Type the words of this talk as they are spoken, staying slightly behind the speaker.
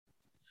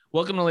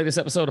Welcome to the latest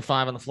episode of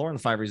Five on the Floor on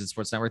the Five Reasons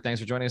Sports Network. Thanks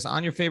for joining us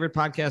on your favorite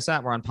podcast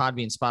app. We're on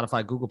Podbean,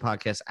 Spotify, Google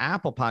Podcasts,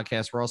 Apple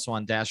Podcasts. We're also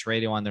on Dash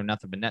Radio on their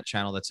Nothing But Net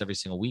channel. That's every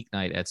single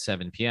weeknight at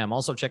 7 p.m.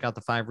 Also, check out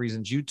the Five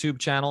Reasons YouTube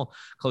channel.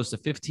 Close to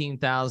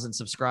 15,000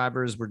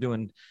 subscribers. We're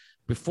doing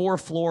Before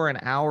Floor an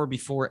hour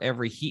before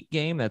every Heat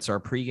game. That's our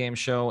pregame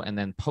show. And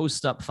then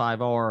Post Up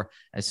 5R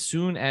as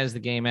soon as the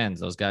game ends.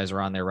 Those guys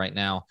are on there right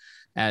now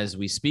as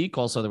we speak.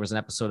 Also, there was an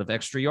episode of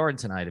Extra Yard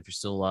tonight, if you're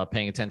still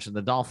paying attention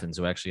to the Dolphins,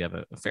 who actually have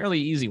a fairly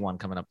easy one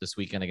coming up this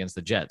weekend against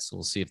the Jets. So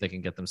we'll see if they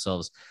can get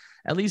themselves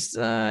at least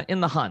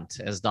in the hunt,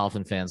 as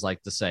Dolphin fans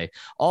like to say.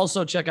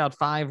 Also, check out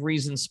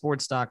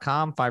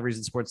fivereasonsports.com,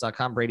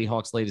 fivereasonsports.com. Brady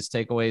Hawk's latest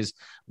takeaways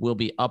will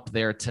be up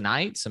there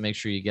tonight, so make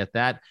sure you get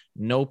that.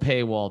 No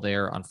paywall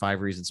there on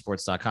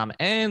fivereasonsports.com.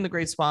 And the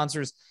great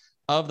sponsors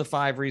of the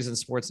Five Reasons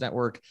Sports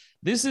Network.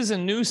 This is a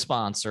new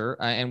sponsor,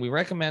 and we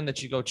recommend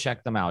that you go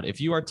check them out. If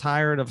you are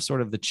tired of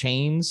sort of the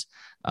chains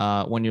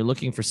when you're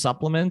looking for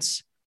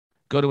supplements,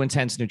 go to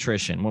Intense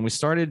Nutrition. When we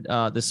started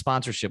this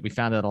sponsorship, we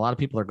found that a lot of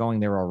people are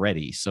going there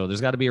already. So there's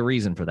got to be a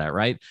reason for that,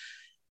 right?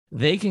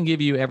 They can give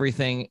you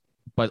everything,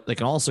 but they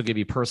can also give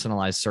you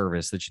personalized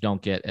service that you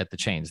don't get at the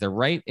chains. They're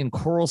right in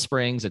Coral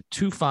Springs at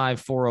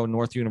 2540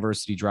 North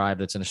University Drive.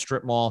 That's in a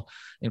strip mall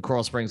in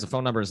Coral Springs. The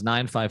phone number is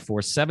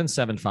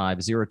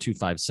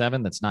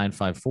 954-775-0257. That's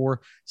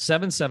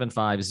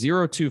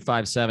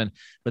 954-775-0257.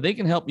 But they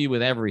can help you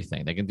with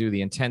everything. They can do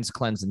the intense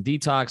cleanse and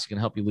detox. It can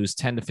help you lose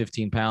 10 to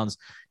 15 pounds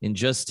in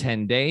just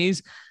 10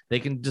 days. They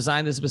can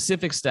design the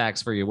specific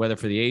stacks for you, whether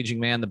for the aging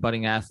man, the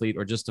budding athlete,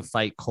 or just to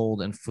fight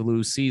cold and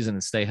flu season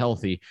and stay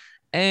healthy.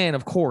 And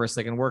of course,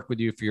 they can work with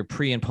you for your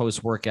pre and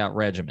post workout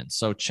regimen.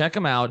 So check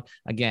them out.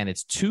 Again,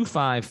 it's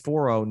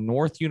 2540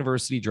 North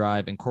University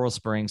Drive in Coral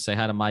Springs. Say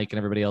hi to Mike and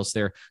everybody else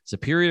there.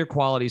 Superior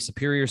quality,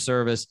 superior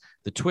service.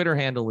 The Twitter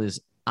handle is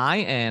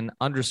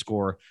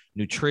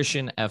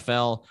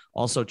IN_nutritionFL.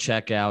 Also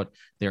check out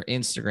their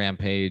Instagram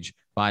page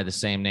by the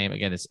same name.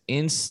 Again, it's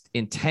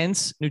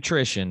Intense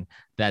Nutrition.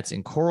 That's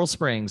in Coral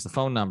Springs. The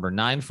phone number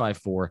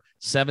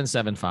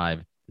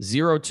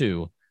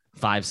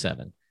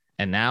 954-775-0257.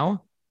 And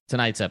now,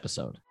 tonight's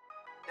episode.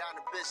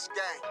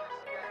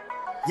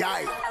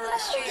 Yeah.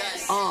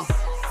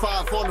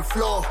 Five on the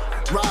floor,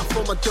 ride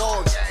for my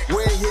dogs.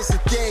 Where here's the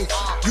thing,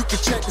 you can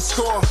check the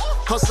score.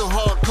 Hustle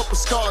hard, couple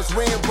scars,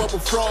 wearing bubble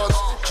frauds.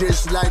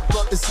 Just like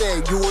Butler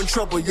said, you in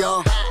trouble,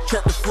 y'all.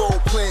 Kept the floor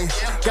playing,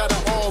 got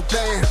it all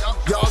banned.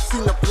 Y'all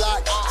seen the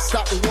block,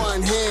 stop with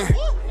one hand.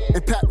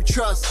 And Pat we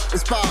trust,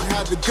 Inspire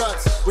have the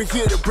guts. We're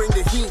here to bring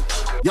the heat,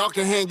 y'all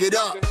can hang it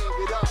up.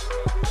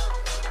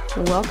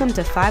 Welcome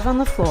to Five on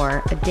the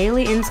Floor, a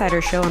daily insider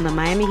show on the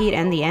Miami Heat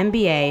and the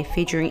NBA,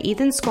 featuring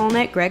Ethan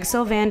Skolnick, Greg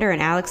Sylvander, and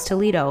Alex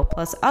Toledo,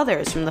 plus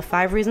others from the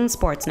Five Reasons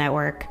Sports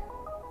Network.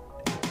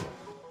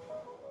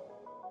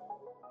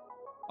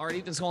 All right,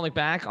 Ethan Skolnick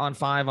back on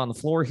Five on the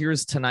Floor.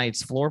 Here's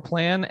tonight's floor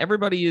plan.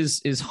 Everybody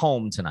is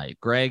home tonight.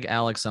 Greg,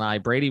 Alex, and I.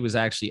 Brady was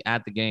actually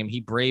at the game.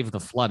 He braved the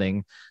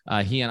flooding,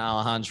 he and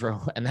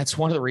Alejandro, and that's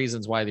one of the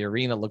reasons why the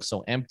arena looks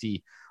so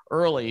empty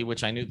early,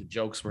 which I knew the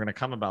jokes were going to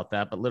come about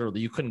that, but literally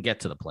you couldn't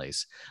get to the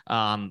place.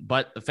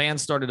 But the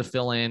fans started to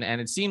fill in, and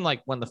it seemed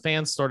like when the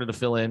fans started to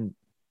fill in,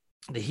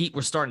 the Heat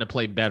were starting to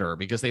play better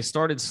because they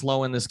started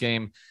slow in this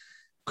game.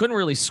 Couldn't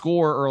really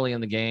score early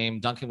in the game.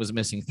 Duncan was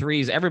missing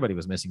threes. Everybody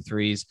was missing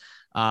threes.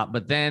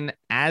 But then,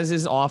 as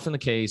is often the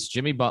case,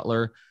 Jimmy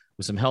Butler,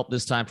 with some help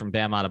this time from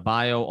Bam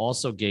Adebayo,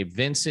 also Gabe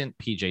Vincent,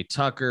 PJ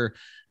Tucker,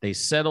 they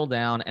settled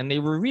down, and they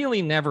were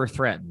really never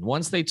threatened.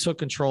 Once they took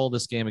control of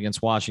this game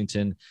against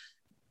Washington,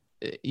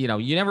 you know,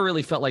 you never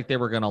really felt like they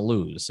were going to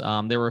lose.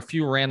 There were a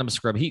few random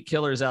scrub Heat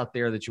killers out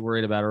there that you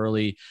worried about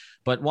early,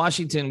 but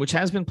Washington, which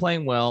has been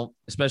playing well,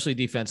 especially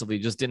defensively,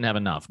 just didn't have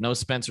enough. No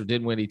Spencer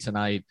Dinwiddie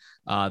tonight.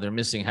 They're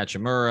missing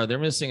Hachimura. They're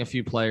missing a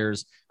few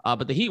players,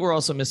 but the Heat were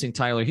also missing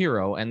Tyler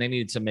Hero, and they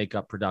needed to make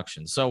up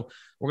production. So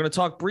we're going to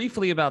talk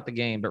briefly about the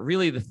game, but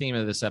really the theme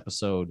of this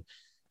episode,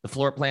 the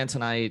floor plan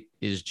tonight,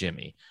 is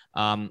Jimmy.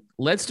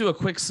 Let's do a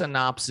quick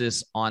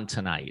synopsis on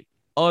tonight.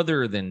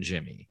 Other than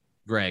Jimmy,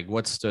 Greg,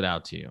 what stood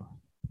out to you?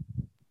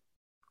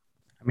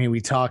 I mean,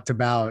 we talked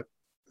about,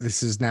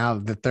 this is now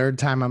the third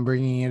time I'm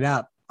bringing it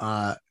up.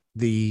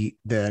 The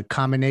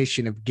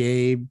combination of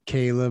Gabe,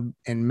 Caleb,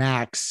 and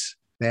Max,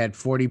 they had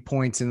 40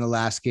 points in the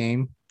last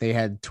game. They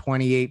had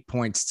 28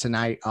 points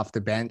tonight off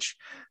the bench.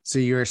 So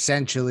you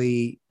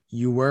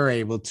were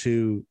able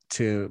to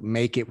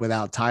make it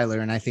without Tyler.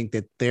 And I think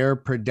that their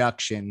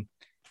production,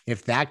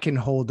 if that can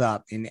hold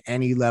up in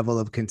any level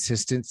of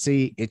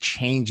consistency, it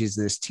changes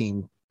this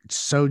team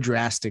so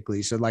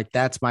drastically. So like,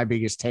 that's my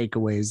biggest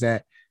takeaway, is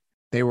that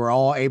they were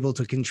all able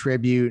to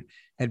contribute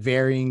at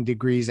varying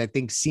degrees. I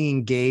think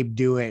seeing Gabe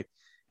do it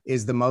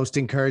is the most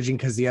encouraging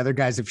because the other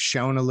guys have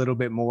shown a little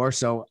bit more.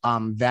 So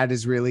that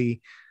is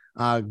really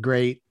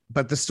great.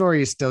 But the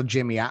story is still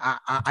Jimmy.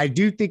 I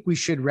do think we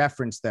should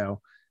reference,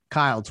 though,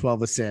 Kyle,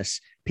 12 assists.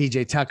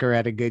 PJ Tucker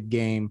had a good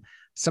game.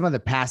 some of the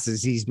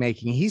passes he's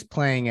making, he's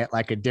playing at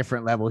like a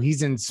different level.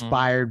 He's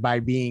inspired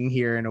by being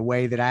here in a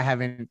way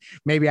that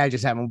maybe I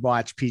just haven't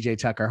watched PJ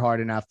Tucker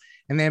hard enough.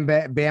 And then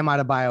Bam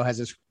Adebayo has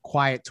this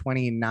quiet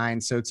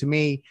 20-9. So to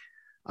me,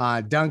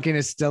 Duncan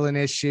is still an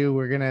issue.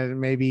 We're going to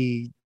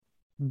maybe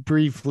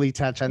briefly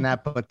touch on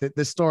that, but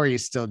the story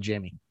is still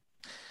Jimmy.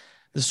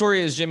 The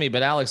story is Jimmy,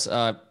 but Alex,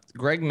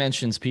 Greg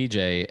mentions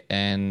PJ,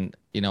 and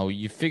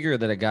you figure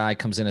that a guy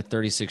comes in at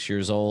 36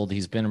 years old.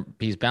 He's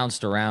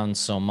bounced around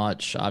so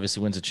much.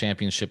 Obviously, wins a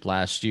championship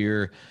last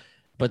year,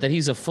 but that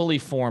he's a fully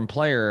formed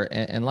player.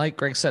 And like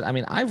Greg said, I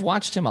mean, I've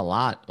watched him a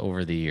lot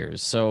over the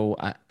years, so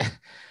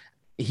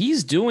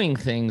he's doing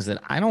things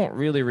that I don't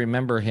really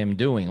remember him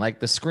doing, like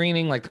the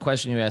screening, like the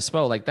question you asked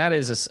Spo, like that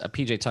is a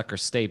PJ Tucker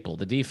staple,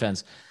 the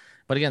defense.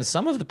 But again,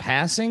 some of the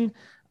passing.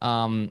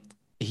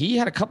 He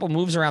had a couple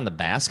moves around the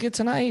basket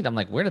tonight. I'm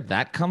like, where did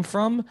that come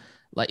from?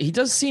 Like, he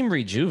does seem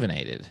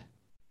rejuvenated.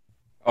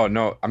 Oh,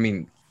 no. I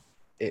mean,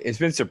 it's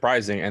been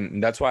surprising.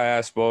 And that's why I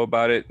asked Bo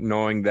about it,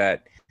 knowing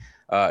that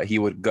he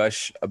would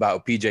gush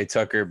about PJ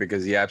Tucker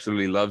because he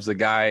absolutely loves the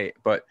guy.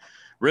 But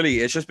really,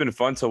 it's just been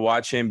fun to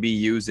watch him be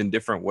used in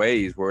different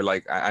ways where,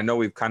 like, I know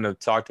we've kind of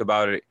talked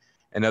about it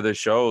in other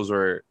shows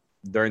where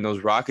during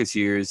those Rockets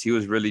years, he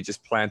was really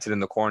just planted in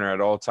the corner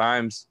at all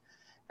times.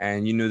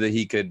 And you knew that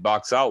he could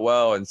box out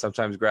well and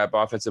sometimes grab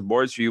offensive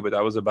boards for you, but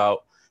that was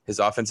about his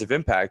offensive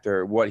impact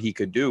or what he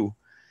could do.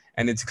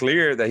 And it's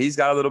clear that he's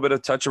got a little bit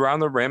of touch around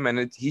the rim,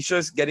 and he's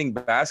just getting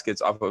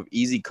baskets off of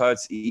easy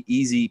cuts,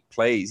 easy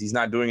plays. He's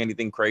not doing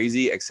anything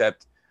crazy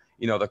except,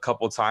 the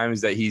couple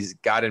times that he's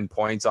gotten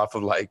points off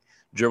of like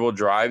dribble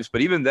drives. But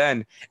even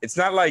then, it's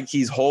not like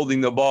he's holding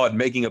the ball and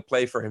making a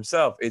play for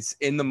himself. It's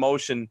in the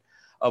motion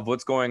of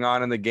what's going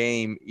on in the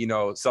game.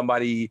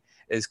 Somebody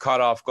is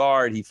caught off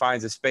guard, he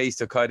finds a space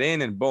to cut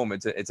in, and boom,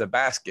 it's a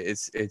basket.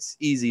 It's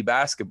easy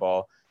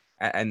basketball,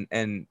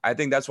 and I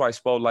think that's why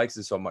Spo likes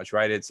it so much,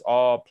 right? It's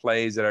all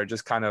plays that are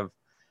just kind of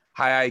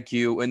high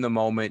IQ in the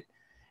moment,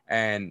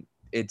 and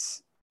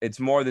it's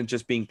more than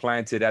just being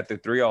planted at the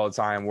three all the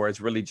time, where it's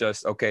really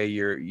just okay.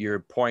 Your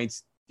point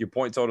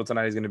total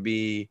tonight is going to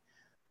be,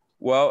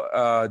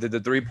 well, did the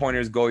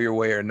 3-pointers go your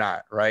way or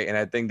not, right? And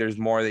I think there's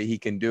more that he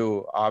can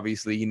do.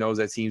 Obviously, he knows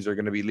that teams are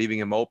going to be leaving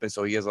him open,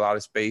 so he has a lot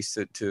of space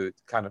to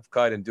kind of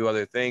cut and do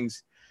other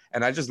things.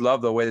 And I just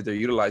love the way that they're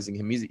utilizing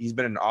him. He's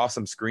been an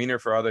awesome screener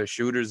for other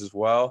shooters as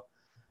well.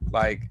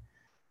 Like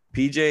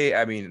PJ,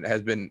 I mean,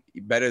 has been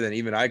better than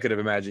even I could have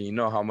imagined. You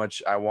know how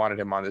much I wanted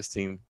him on this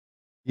team.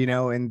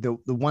 And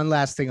the one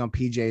last thing on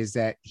PJ is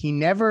that he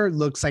never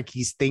looks like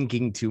he's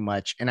thinking too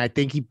much. And I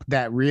think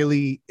that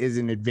really is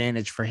an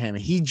advantage for him.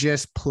 He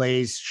just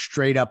plays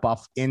straight up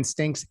off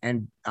instincts,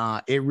 and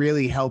it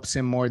really helps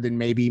him more than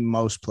maybe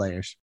most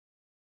players.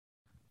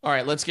 All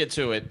right, let's get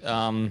to it.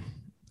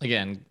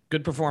 Again,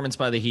 good performance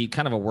by the Heat,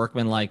 kind of a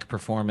workmanlike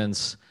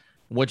performance.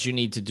 What you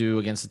need to do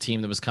against a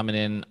team that was coming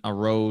in a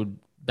road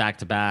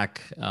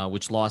back-to-back,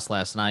 which lost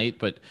last night,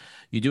 but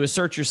you do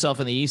assert yourself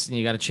in the East, and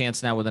you got a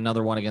chance now with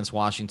another one against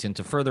Washington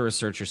to further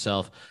assert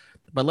yourself.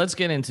 But let's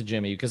get into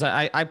Jimmy, because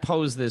I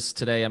posed this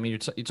today. I mean,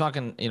 you're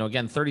talking,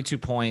 again, 32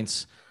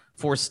 points,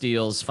 4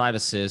 steals, 5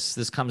 assists.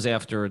 This comes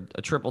after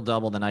a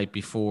triple-double the night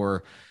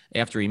before,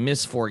 after he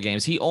missed 4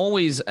 games. He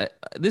always,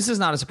 this is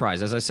not a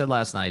surprise. As I said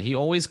last night, he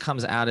always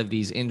comes out of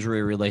these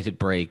injury-related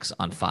breaks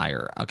on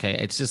fire, okay?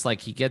 It's just like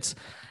he gets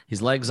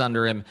his legs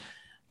under him.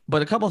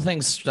 But a couple of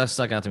things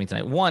stuck out to me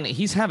tonight. One,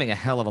 he's having a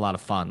hell of a lot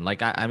of fun.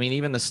 Like, I mean,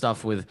 even the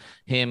stuff with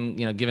him,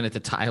 giving it to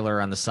Tyler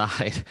on the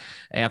side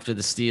after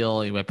the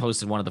steal. I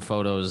posted one of the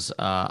photos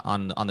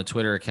on the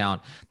Twitter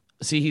account.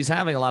 See, he's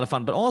having a lot of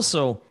fun, but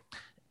also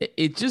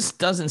it just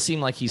doesn't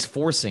seem like he's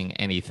forcing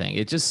anything.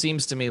 It just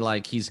seems to me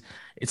like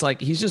it's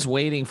like he's just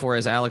waiting for,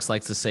 as Alex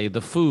likes to say,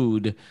 the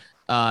food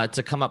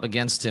to come up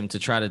against him to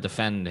try to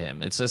defend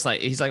him. It's just like,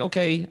 he's like,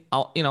 okay,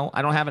 I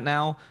don't have it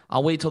now.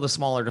 I'll wait till the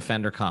smaller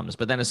defender comes.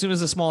 But then as soon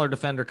as the smaller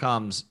defender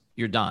comes,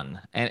 you're done.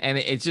 And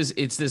it's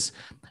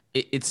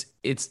I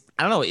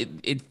don't know.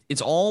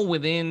 It's all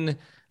within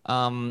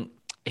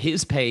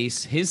his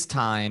pace, his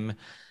time.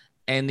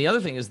 And the other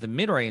thing is the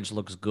mid-range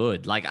looks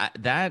good. Like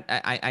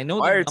I know.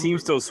 Why are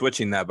teams still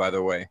switching that, by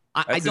the way?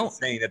 I don't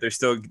insane that they're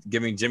still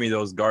giving Jimmy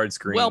those guard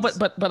screens. Well,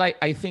 but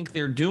I think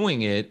they're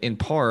doing it in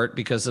part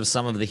because of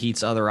some of the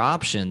Heat's other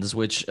options,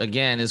 which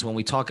again is when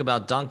we talk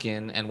about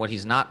Duncan and what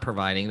he's not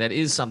providing. That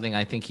is something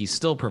I think he's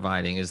still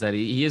providing, is that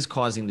he is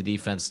causing the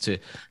defense to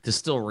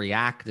still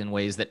react in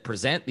ways that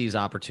present these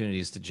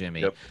opportunities to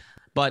Jimmy. Yep.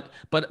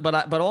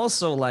 But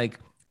also, like,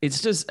 it's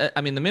just,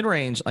 I mean, the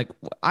mid-range, like,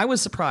 I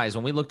was surprised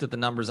when we looked at the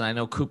numbers, and I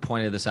know Coop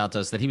pointed this out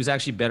to us, that he was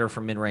actually better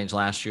from mid-range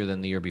last year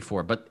than the year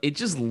before, but it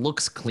just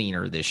looks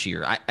cleaner this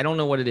year. I don't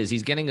know what it is.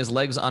 He's getting his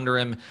legs under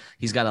him.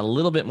 He's got a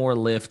little bit more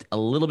lift, a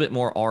little bit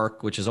more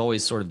arc, which is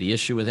always sort of the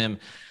issue with him.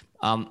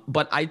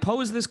 But I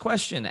pose this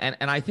question,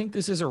 and I think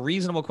this is a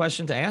reasonable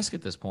question to ask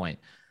at this point.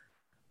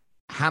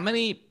 How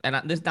many, and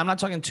I'm not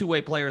talking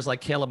two-way players like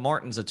Caleb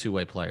Martin's a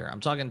two-way player. I'm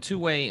talking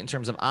two-way in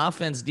terms of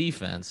offense,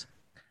 defense.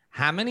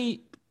 How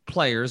many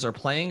players are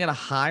playing at a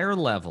higher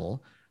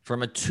level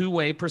from a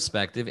two-way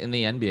perspective in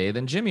the NBA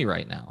than Jimmy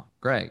right now,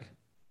 Greg?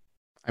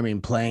 I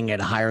mean, playing at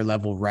a higher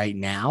level right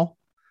now.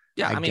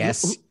 Yeah,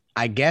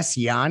 I guess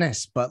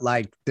Giannis, but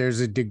like there's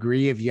a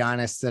degree of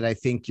Giannis that I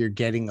think you're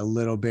getting a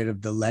little bit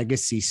of the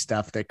legacy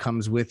stuff that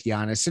comes with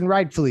Giannis, and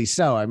rightfully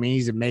so. I mean,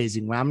 he's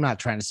amazing. Well, I'm not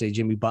trying to say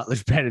Jimmy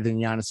Butler's better than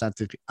Giannis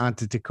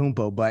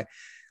Antetokounmpo, but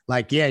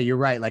like, yeah, you're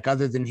right. Like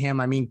other than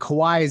him, I mean,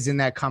 Kawhi is in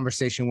that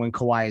conversation when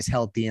Kawhi is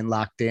healthy and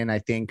locked in. I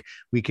think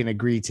we can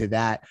agree to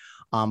that.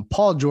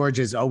 Paul George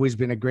has always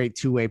been a great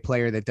two-way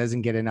player that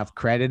doesn't get enough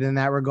credit in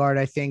that regard,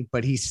 I think,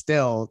 but he's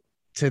still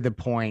to the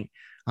point.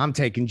 I'm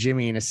taking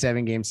Jimmy in a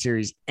 7-game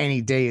series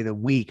any day of the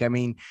week. I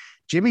mean,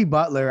 Jimmy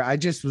Butler, I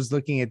just was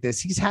looking at this.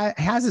 He's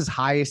has his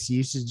highest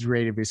usage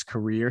rate of his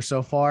career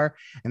so far.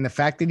 And the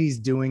fact that he's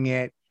doing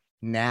it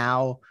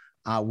now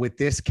with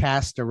this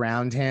cast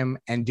around him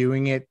and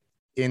doing it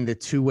in the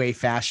two-way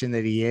fashion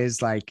that he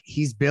is, like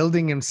he's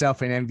building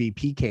himself an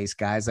MVP case,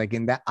 guys. Like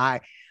in that,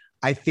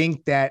 I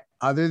think that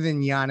other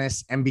than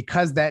Giannis, and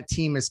because that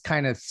team is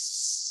kind of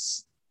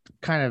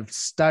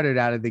stuttered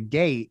out of the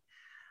gate,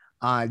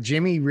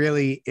 Jimmy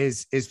really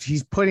is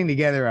he's putting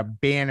together a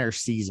banner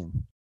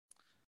season.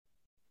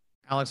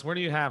 Alex, where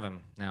do you have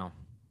him now?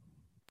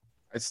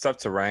 It's tough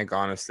to rank,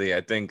 honestly.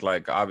 I think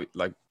like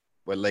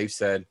what Leif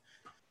said,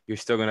 you're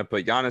still going to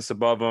put Giannis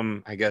above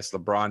him. I guess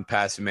LeBron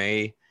past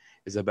May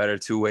is a better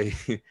two-way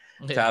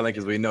talent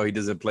because we know he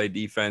doesn't play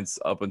defense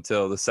up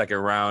until the second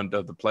round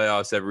of the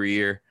playoffs every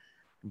year.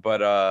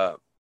 But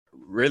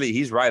really,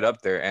 he's right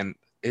up there. And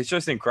it's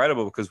just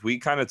incredible because we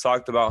kind of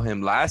talked about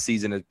him last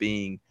season as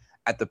being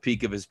at the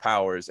peak of his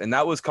powers. And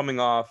that was coming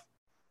off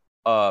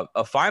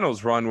a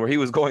finals run where he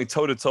was going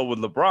toe-to-toe with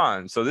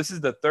LeBron. So this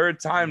is the third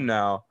time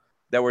now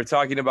that we're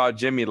talking about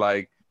Jimmy,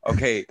 like,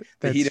 okay,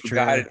 the Heat have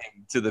guided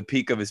him to the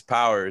peak of his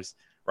powers,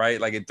 right?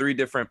 Like in 3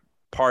 different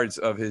parts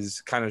of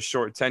his kind of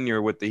short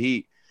tenure with the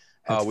Heat.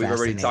 We've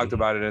already talked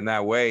about it in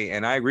that way.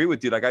 And I agree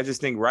with you. Like, I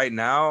just think right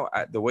now,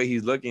 the way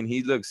he's looking,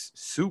 he looks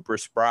super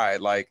spry.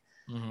 Like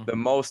the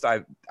most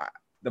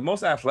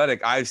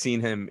athletic I've seen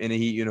him in a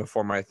Heat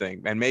uniform, I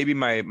think. And maybe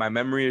my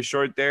memory is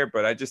short there,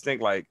 but I just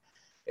think like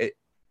it.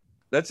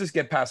 Let's just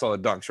get past all the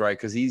dunks, right?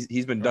 Because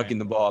he's been dunking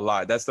the ball a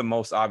lot. That's the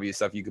most obvious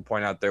stuff you could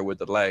point out there with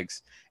the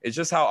legs. It's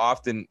just how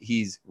often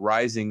he's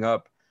rising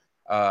up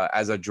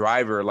as a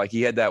driver. Like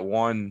he had that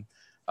one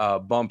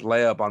bump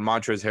layup on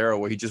Montrezl Harrell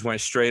where he just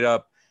went straight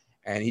up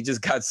and he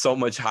just got so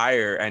much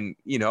higher. And,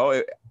 you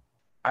know,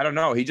 I don't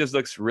know. He just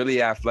looks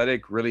really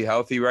athletic, really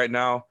healthy right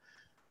now.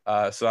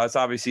 So that's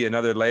obviously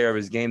another layer of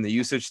his game. The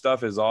usage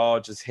stuff is all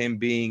just him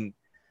being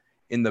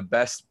in the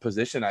best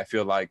position, I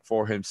feel like,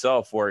 for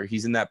himself, where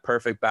he's in that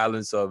perfect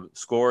balance of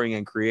scoring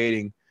and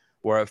creating,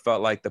 where it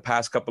felt like the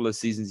past couple of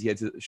seasons he had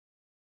to.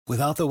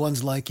 Without the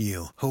ones like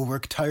you who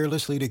work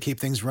tirelessly to keep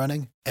things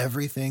running,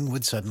 everything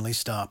would suddenly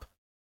stop.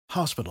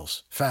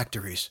 Hospitals,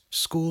 factories,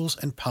 schools,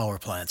 and power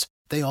plants,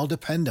 they all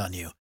depend on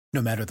you.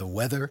 No matter the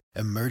weather,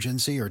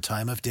 emergency, or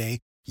time of day,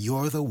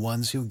 you're the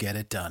ones who get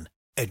it done.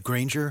 At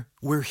Grainger,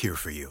 we're here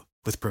for you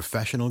with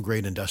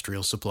professional-grade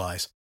industrial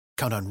supplies.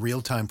 Count on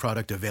real-time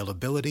product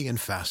availability and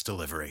fast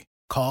delivery.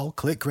 Call,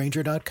 click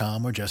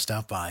Grainger.com, or just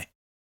stop by.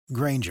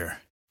 Grainger,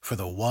 for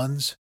the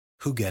ones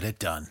who get it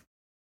done.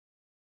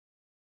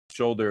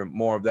 Shoulder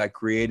more of that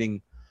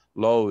creating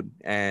load,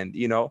 and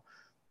you know,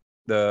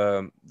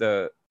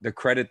 the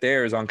credit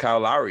there is on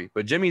Kyle Lowry.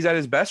 But Jimmy's at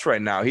his best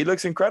right now. He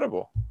looks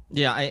incredible.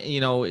 Yeah,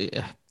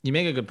 you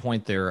make a good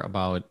point there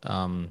about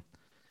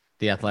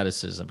the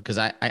athleticism, because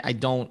I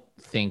don't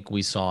think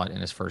we saw it in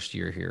his first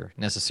year here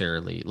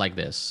necessarily like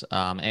this.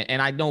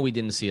 And I know we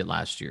didn't see it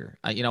last year.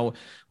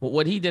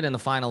 What he did in the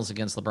finals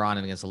against LeBron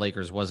and against the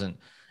Lakers wasn't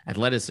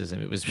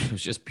athleticism. It was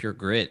just pure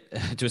grit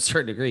to a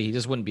certain degree. He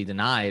just wouldn't be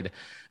denied,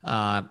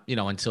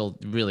 until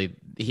really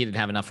he didn't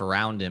have enough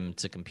around him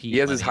to compete. He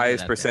has his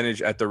highest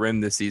percentage at the rim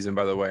this season,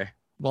 by the way.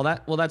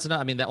 That's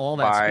not, all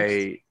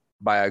that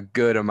by a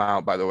good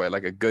amount, by the way,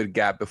 like a good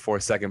gap before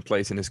second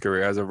place in his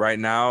career. As of right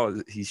now,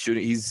 he's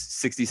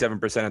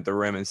 67% at the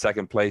rim, and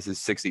second place is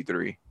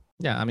 63.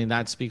 Yeah,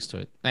 that speaks to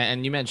it.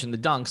 And you mentioned the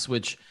dunks,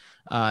 which,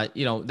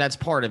 that's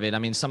part of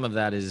it. Some of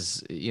that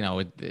is,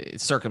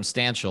 it's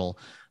circumstantial,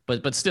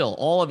 but still,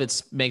 all of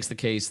it makes the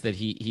case that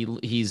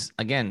he's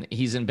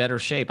in better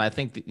shape. I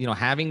think that,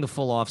 having the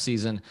full off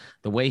season,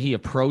 the way he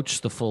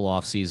approached the full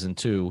off season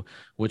too,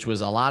 which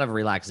was a lot of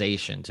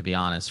relaxation, to be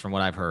honest, from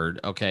what I've heard.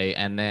 Okay.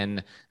 And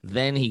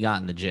then he got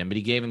in the gym, but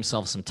he gave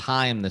himself some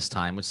time this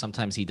time, which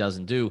sometimes he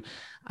doesn't do.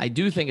 I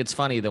do think it's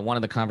funny that one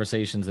of the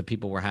conversations that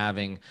people were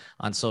having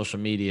on social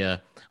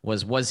media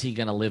was he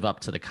going to live up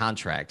to the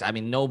contract?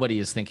 Nobody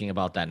is thinking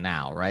about that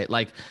now, right?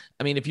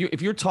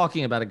 If you're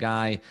talking about a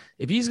guy,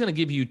 if he's going to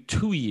give you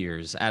 2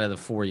 years out of the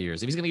 4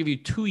 years, if he's going to give you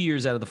 2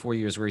 years out of the 4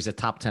 years where he's a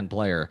top 10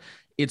 player,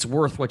 it's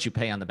worth what you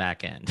pay on the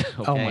back end.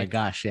 Okay? Oh my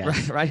gosh. Yeah.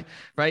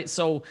 Right.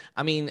 So,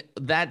 I mean,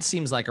 that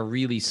seems like a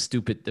really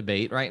stupid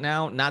debate right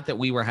now. Not that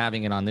we were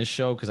having it on this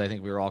show, because I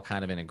think we were all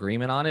kind of in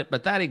agreement on it,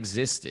 but that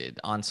existed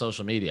on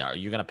social media. Are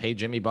you going to pay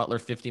Jimmy Butler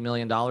 $50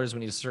 million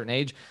when he's a certain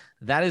age?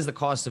 That is the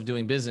cost of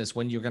doing business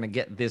when you're going to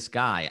get this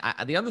guy.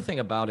 The other thing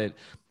about it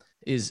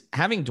is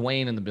having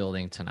Dwayne in the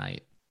building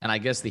tonight. And I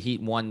guess the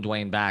Heat won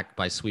Dwayne back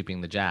by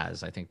sweeping the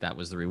Jazz. I think that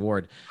was the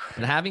reward.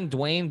 But having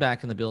Dwayne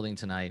back in the building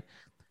tonight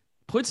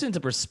puts into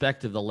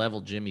perspective the level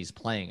Jimmy's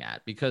playing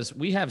at, because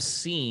we have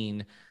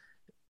seen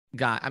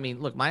I mean,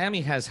 look,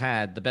 Miami has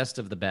had the best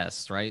of the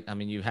best, right? I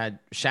mean, you had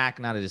Shaq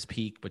not at his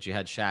peak, but you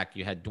had Shaq,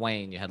 you had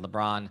Dwayne, you had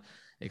LeBron,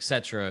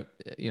 etc.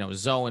 You know,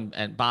 Zoe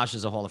and Bosh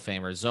is a Hall of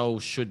Famer. Zoe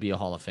should be a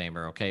Hall of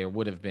Famer, okay, or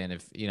would have been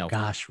if, you know.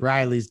 Gosh,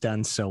 Riley's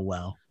done so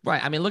well.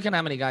 Right. I mean, look at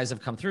how many guys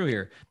have come through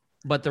here.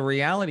 But the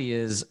reality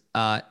is,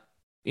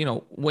 you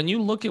know, when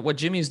you look at what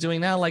Jimmy's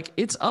doing now, like,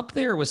 it's up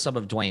there with some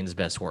of Dwayne's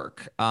best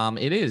work.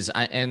 It is.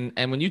 And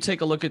when you take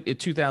a look at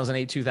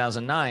 2008,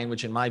 2009,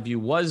 which in my view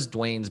was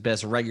Dwayne's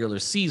best regular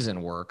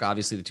season work,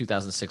 obviously the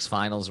 2006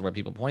 finals are where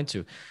people point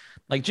to.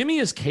 Like, Jimmy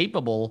is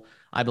capable,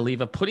 I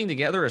believe, of putting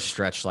together a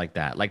stretch like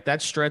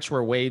that stretch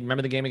where Wade,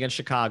 remember the game against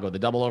Chicago, the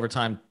double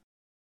overtime,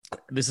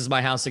 this is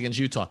my house against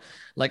Utah.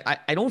 Like,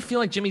 I don't feel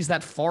like Jimmy's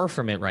that far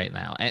from it right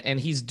now. And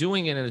he's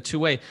doing it in a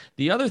two-way.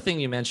 The other thing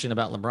you mentioned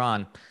about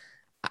LeBron,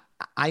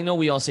 I know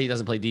we all say he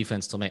doesn't play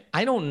defense till May.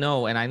 I don't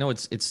know. And I know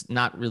it's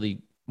not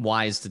really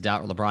wise to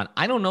doubt LeBron.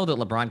 I don't know that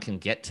LeBron can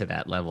get to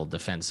that level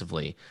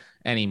defensively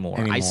anymore.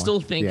 I still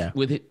think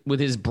with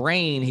his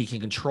brain, he can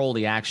control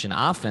the action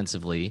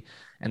offensively,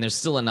 and there's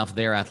still enough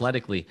there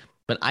athletically.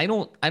 But I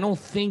don't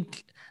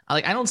think,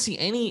 like, I don't see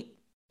in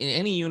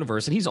any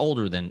universe, and he's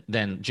older than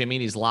Jimmy,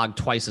 and he's logged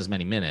twice as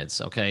many minutes,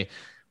 okay?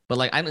 But,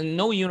 like, in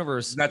no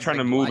universe. He's not trying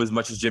to move as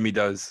much as Jimmy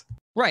does.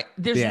 Right.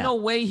 There's no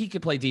way he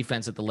could play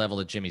defense at the level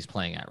that Jimmy's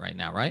playing at right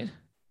now, right?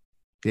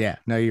 Yeah,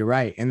 no, you're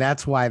right. And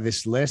that's why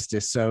this list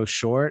is so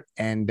short.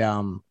 And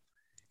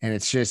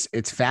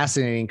it's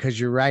fascinating because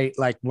you're right.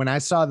 Like, when I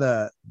saw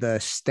the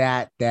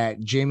stat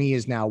that Jimmy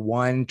is now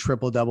 1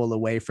 triple-double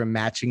away from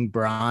matching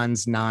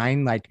Bron's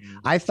 9, like,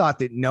 I thought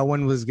that no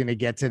one was going to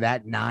get to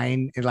that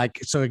 9. And, like,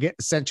 so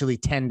essentially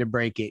 10 to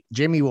break it.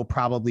 Jimmy will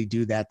probably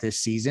do that this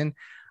season.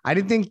 I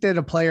didn't think that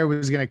a player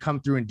was going to come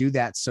through and do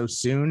that so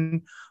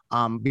soon,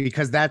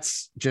 because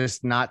that's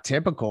just not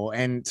typical.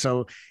 And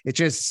so it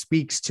just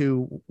speaks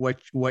to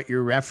what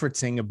you're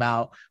referencing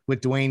about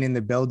with Dwayne in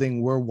the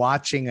building. We're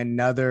watching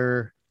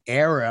another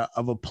era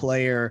of a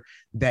player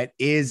that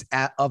is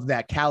of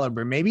that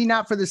caliber, maybe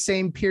not for the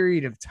same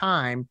period of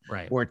time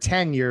or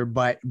tenure,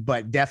 but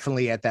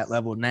definitely at that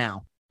level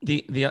now.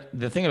 The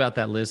thing about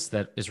that list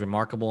that is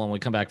remarkable, and when we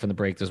come back from the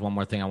break, there's one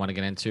more thing I want to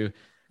get into.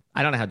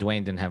 I don't know how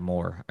Dwayne didn't have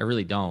more. I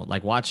really don't.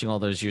 Like, watching all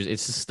those years,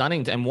 it's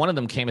stunning. And one of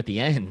them came at the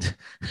end,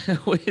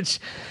 which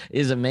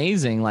is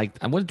amazing.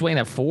 Like, what did Dwayne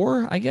have?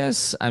 4, I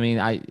guess? I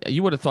mean,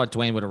 you would have thought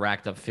Dwayne would have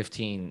racked up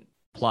 15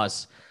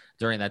 plus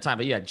during that time.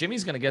 But yeah,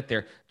 Jimmy's going to get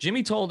there.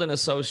 Jimmy told an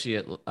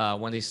associate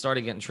when he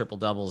started getting triple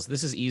doubles,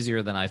 this is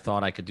easier than I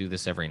thought I could do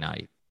this every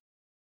night.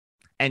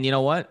 And you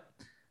know what?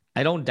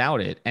 I don't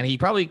doubt it. And he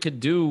probably could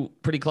do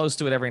pretty close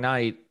to it every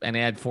night and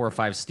add 4 or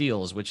 5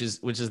 steals, which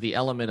is the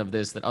element of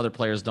this that other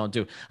players don't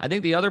do. I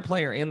think the other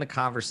player in the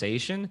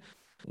conversation,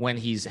 when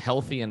he's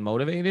healthy and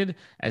motivated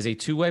as a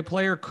two-way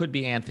player, could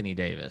be Anthony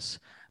Davis.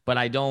 But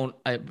I don't,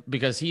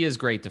 because he is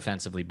great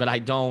defensively, but I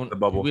don't,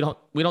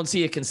 we don't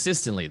see it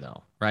consistently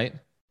though, right?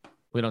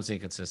 We don't see it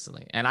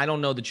consistently. And I don't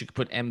know that you could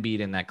put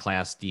Embiid in that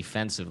class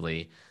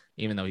defensively,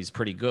 even though he's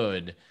pretty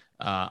good.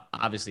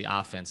 Obviously,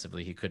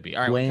 offensively, he could be.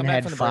 All right, Dwayne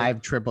had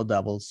 5 triple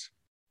doubles.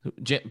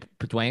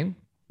 Dwayne?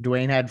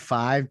 Dwayne had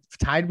 5,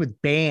 tied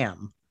with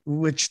Bam,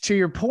 which, to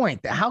your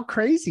point, how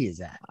crazy is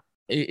that?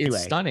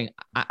 It's stunning.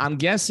 I'm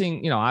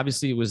guessing,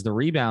 obviously it was the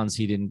rebounds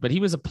he didn't, but he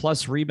was a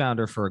plus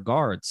rebounder for a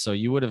guard. So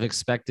you would have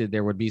expected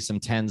there would be some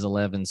 10s,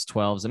 11s,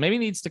 12s, and maybe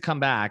needs to come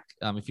back.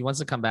 If he wants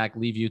to come back,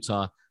 leave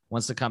Utah,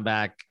 wants to come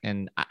back.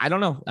 And I don't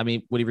know. I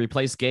mean, would he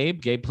replace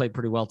Gabe? Gabe played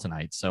pretty well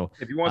tonight. So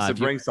if he wants to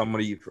bring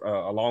somebody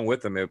along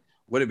with him, it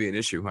wouldn't be an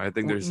issue. I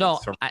think there's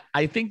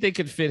I think they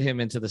could fit him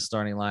into the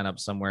starting lineup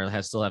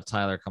somewhere. Still have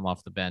Tyler come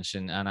off the bench.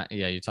 And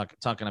you're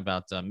talking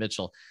about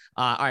Mitchell.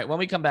 All right. When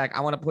we come back,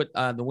 I want to put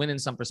the win in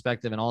some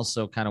perspective and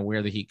also kind of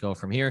where the Heat go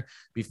from here.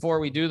 Before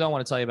we do, though, I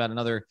want to tell you about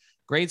another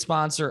great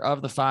sponsor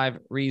of the 5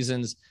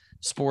 Reasons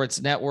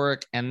Sports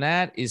Network, and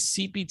that is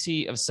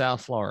CPT of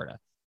South Florida.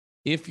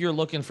 If you're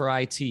looking for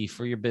IT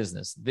for your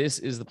business, this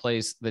is the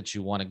place that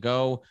you want to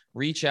go.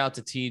 Reach out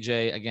to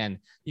TJ. Again,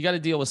 you got to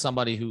deal with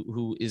somebody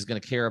who is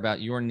going to care about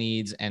your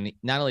needs. And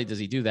not only does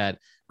he do that,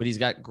 but he's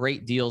got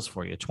great deals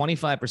for you.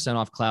 25%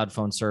 off cloud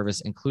phone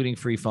service, including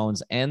free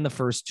phones and the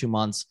first 2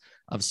 months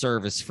of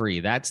service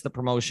free. That's the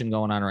promotion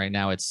going on right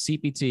now. It's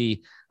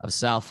CPT of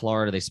South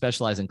Florida. They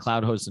specialize in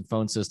cloud hosted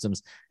phone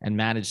systems and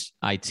managed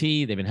IT.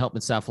 They've been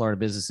helping South Florida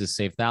businesses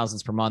save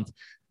thousands per month.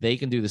 They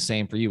can do the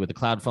same for you with the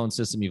cloud phone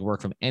system. You can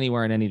work from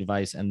anywhere on any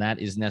device, and that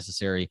is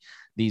necessary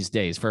these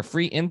days. For a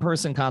free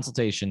in-person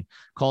consultation,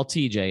 call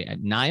TJ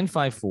at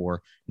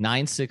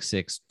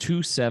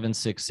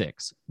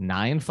 954-966-2766.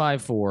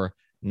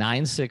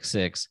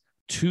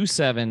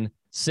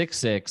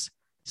 954-966-2766,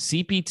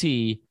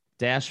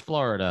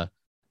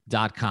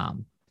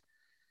 cpt-florida.com.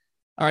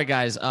 All right,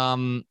 guys.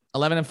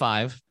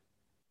 11-5.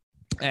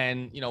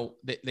 And,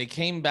 they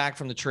came back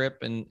from the trip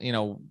and,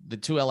 the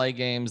 2 LA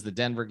games, the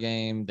Denver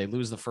game, they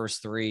lose the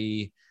first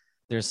 3.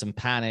 There's some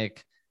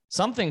panic.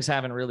 Some things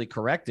haven't really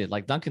corrected.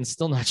 Like Duncan's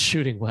still not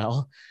shooting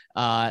well.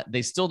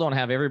 They still don't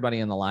have everybody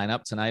in the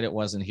lineup. Tonight it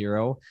wasn't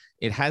Hero.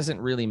 It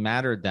hasn't really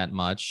mattered that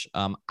much.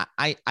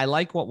 I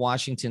like what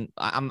Washington,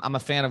 I'm a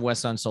fan of Wes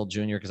Unseld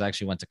Jr. because I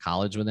actually went to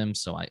college with him.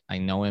 So I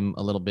know him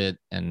a little bit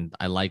and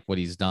I like what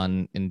he's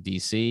done in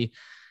DC.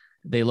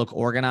 They look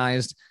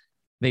organized.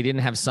 They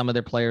didn't have some of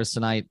their players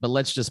tonight, but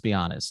let's just be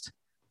honest.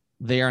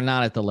 They are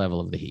not at the level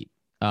of the Heat.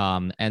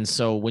 And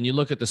so when you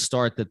look at the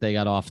start that they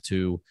got off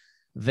to,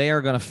 they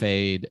are going to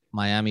fade.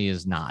 Miami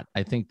is not.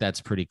 I think that's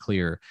pretty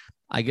clear.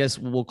 I guess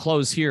we'll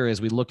close here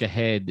as we look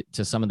ahead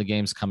to some of the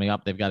games coming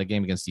up. They've got a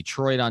game against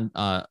Detroit on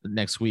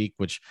next week,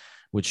 which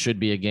should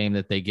be a game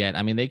that they get.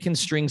 I mean, they can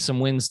string some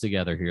wins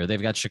together here.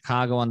 They've got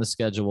Chicago on the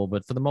schedule,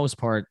 but for the most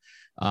part,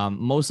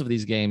 most of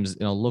these games,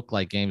 look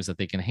like games that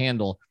they can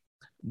handle.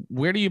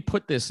 Where do you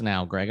put this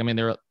now, Greg? I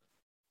mean,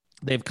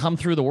 they've come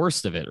through the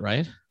worst of it,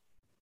 right?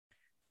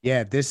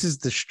 Yeah, this is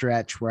the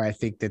stretch where I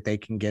think that they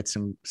can get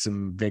some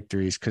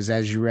victories because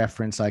as you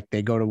referenced, like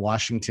they go to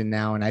Washington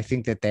now, and I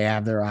think that they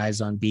have their eyes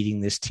on beating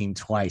this team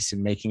twice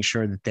and making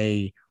sure that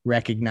they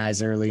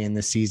recognize early in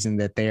the season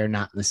that they are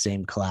not in the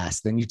same class.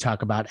 Then you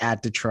talk about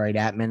at Detroit,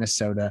 at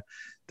Minnesota.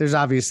 There's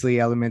obviously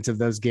elements of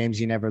those games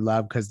you never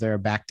love because they're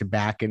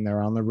back-to-back and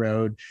they're on the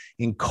road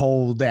in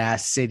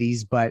cold-ass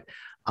cities, but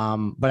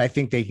I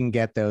think they can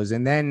get those.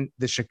 And then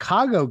the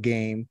Chicago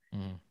game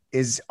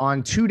is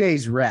on 2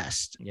 days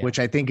rest, which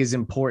I think is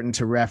important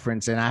to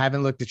reference. And I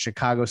haven't looked at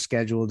Chicago's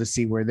schedule to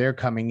see where they're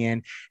coming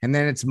in. And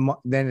then it's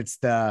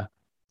the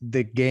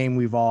game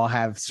we've all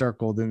have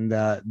circled in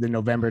the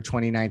November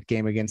 29th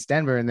game against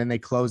Denver. And then they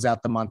close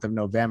out the month of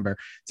November.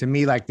 To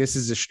me, like this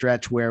is a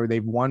stretch where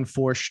they've won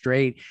 4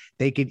 straight.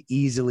 They could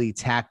easily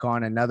tack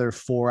on another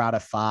 4 out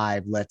of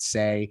 5, let's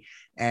say.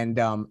 And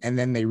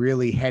then they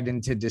really head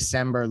into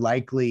December,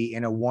 likely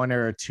in a 1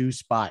 or a 2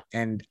 spot.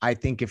 And I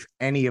think if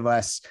any of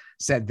us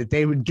said that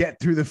they would get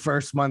through the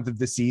first month of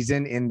the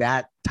season in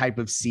that type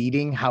of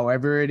seeding,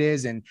 however it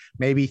is, and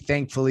maybe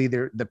thankfully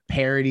the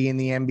parity in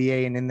the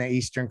NBA and in the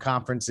Eastern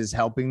Conference is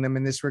helping them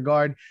in this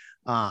regard.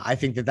 I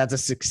think that that's a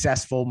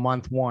successful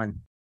month 1.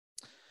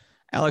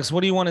 Alex,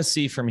 what do you want to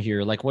see from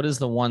here? Like, what is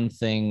the one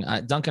thing?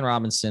 Duncan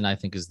Robinson, I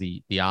think, is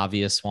the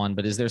obvious one,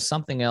 but is there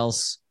something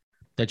else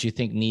that you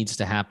think needs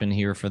to happen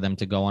here for them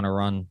to go on a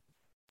run?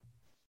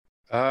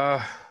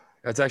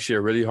 That's actually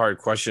a really hard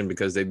question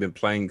because they've been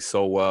playing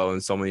so well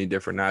in so many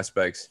different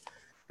aspects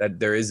that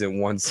there isn't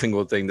one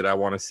single thing that I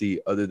want to see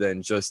other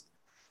than just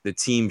the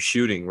team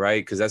shooting,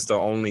 right? Because that's the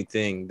only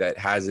thing that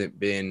hasn't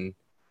been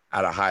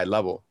at a high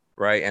level,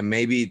 right? And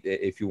maybe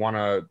if you want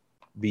to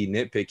be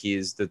nitpicky,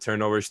 is the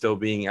turnover still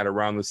being at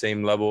around the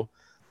same level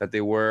that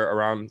they were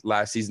around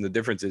last season. The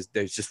difference is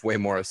there's just way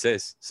more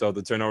assists. So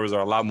the turnovers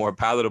are a lot more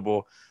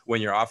palatable when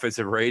your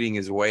offensive rating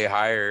is way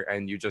higher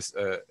and you just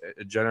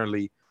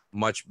generally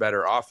much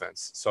better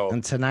offense. So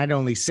and tonight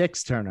only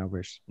 6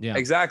 turnovers. Yeah,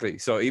 exactly.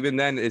 So even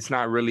then it's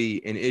not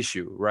really an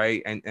issue,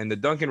 right? And the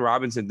Duncan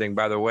Robinson thing,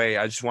 by the way,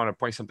 I just want to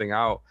point something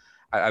out.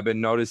 I've been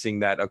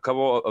noticing that a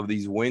couple of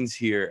these wins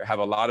here have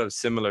a lot of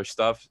similar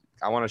stuff.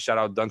 I want to shout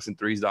out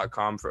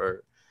dunksandthrees.com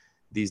for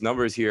these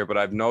numbers here, but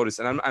I've noticed,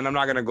 and I'm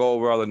not going to go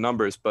over all the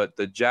numbers, but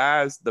the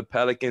Jazz, the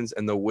Pelicans,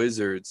 and the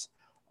Wizards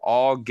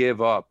all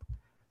give up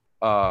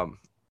a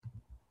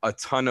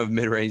ton of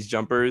mid-range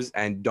jumpers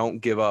and don't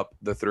give up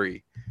the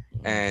 3.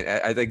 And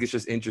I think it's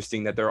just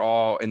interesting that they're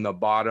all in the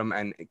bottom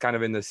and kind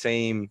of in the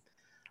same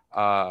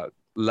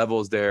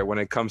levels there when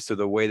it comes to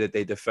the way that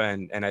they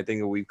defend. And I think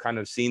that we've kind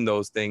of seen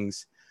those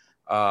things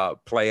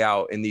play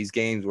out in these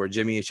games where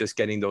Jimmy is just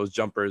getting those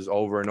jumpers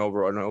over and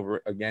over and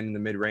over again in the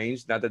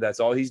mid-range. Not that that's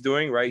all he's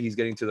doing, right? He's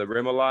getting to the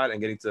rim a lot and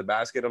getting to the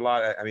basket a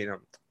lot. I mean,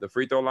 the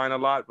free throw line a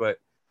lot, but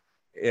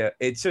yeah,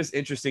 it's just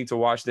interesting to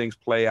watch things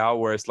play out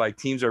where it's like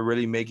teams are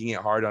really making it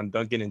hard on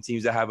Duncan, and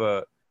teams that have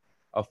a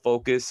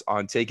focus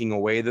on taking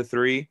away the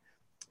 3.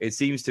 It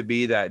seems to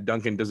be that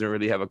Duncan doesn't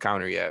really have a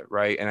counter yet,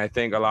 right? And I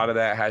think a lot of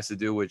that has to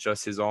do with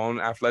just his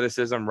own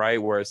athleticism,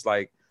 right? Where it's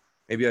like,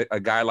 maybe a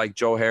guy like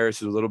Joe Harris,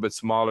 who's a little bit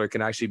smaller,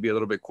 can actually be a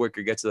little bit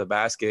quicker, get to the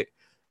basket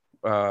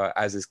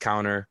as his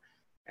counter.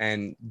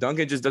 And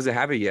Duncan just doesn't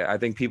have it yet. I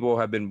think people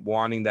have been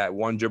wanting that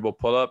one dribble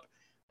pull-up,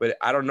 but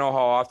I don't know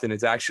how often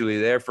it's actually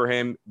there for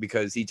him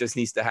because he just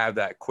needs to have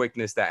that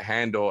quickness, that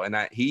handle, and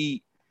that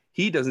he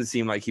doesn't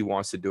seem like he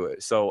wants to do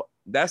it. So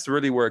that's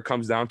really where it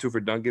comes down to for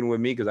Duncan with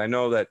me, because I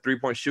know that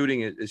three-point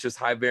shooting is just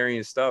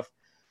high-variance stuff.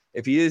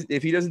 If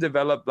he doesn't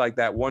develop like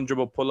that one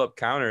dribble pull-up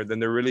counter, then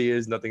there really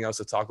is nothing else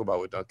to talk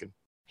about with Duncan.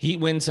 Heat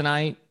win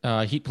tonight.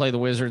 Heat play the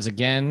Wizards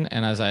again,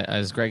 and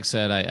as Greg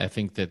said, I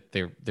think that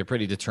they're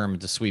pretty determined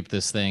to sweep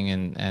this thing.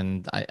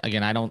 And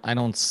I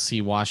don't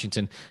see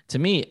Washington. To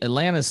me,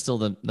 Atlanta is still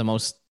the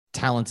most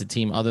talented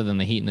team other than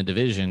the Heat in the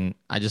division.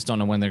 I just don't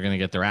know when they're going to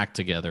get their act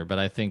together. But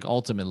I think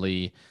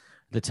ultimately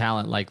the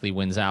talent likely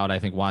wins out. I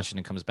think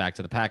Washington comes back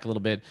to the pack a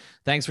little bit.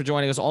 Thanks for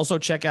joining us. Also,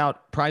 check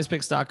out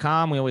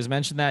prizepicks.com. We always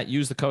mention that.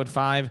 Use the code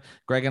 5.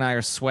 Greg and I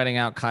are sweating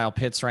out Kyle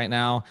Pitts right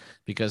now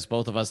because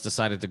both of us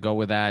decided to go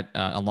with that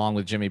along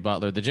with Jimmy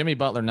Butler. The Jimmy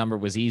Butler number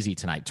was easy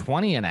tonight.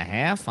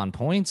 20.5 on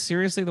points.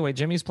 Seriously, the way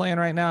Jimmy's playing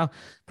right now,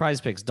 Prize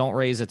Picks, don't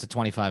raise it to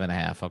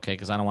 25.5, okay?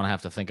 Because I don't want to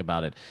have to think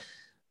about it.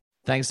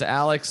 Thanks to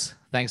Alex.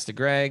 Thanks to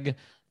Greg.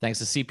 Thanks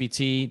to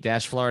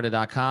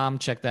CPT-Florida.com.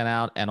 Check that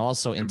out. And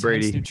also Intense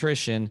Brady.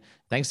 Nutrition.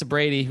 Thanks to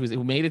Brady,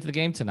 who made it to the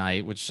game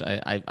tonight, which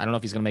I don't know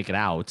if he's going to make it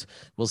out.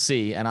 We'll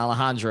see. And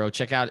Alejandro.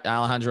 Check out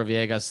Alejandro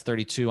Villegas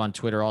 32 on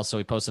Twitter. Also,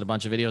 he posted a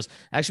bunch of videos.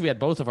 Actually, we had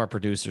both of our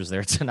producers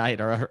there tonight,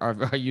 our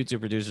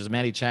YouTube producers.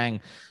 Manny Chang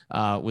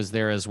was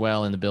there as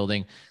well in the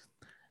building.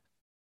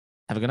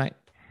 Have a good night.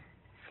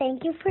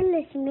 Thank you for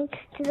listening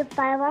to the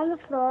 5 on the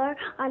Floor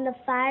on the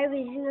 5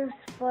 Regional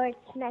Sports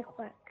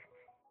Network.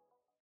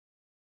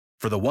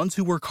 For the ones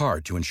who work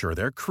hard to ensure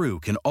their crew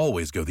can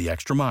always go the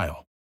extra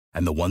mile,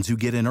 and the ones who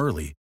get in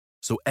early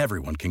so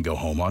everyone can go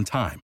home on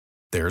time,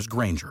 there's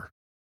Grainger,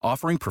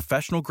 offering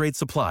professional-grade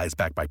supplies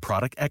backed by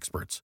product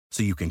experts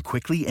so you can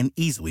quickly and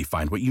easily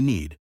find what you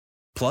need.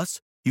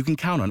 Plus, you can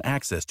count on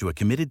access to a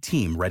committed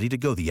team ready to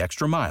go the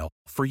extra mile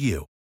for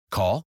you.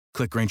 Call,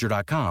 click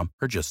Grainger.com,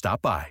 or just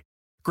stop by.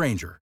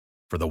 Grainger,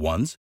 for the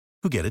ones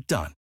who get it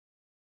done.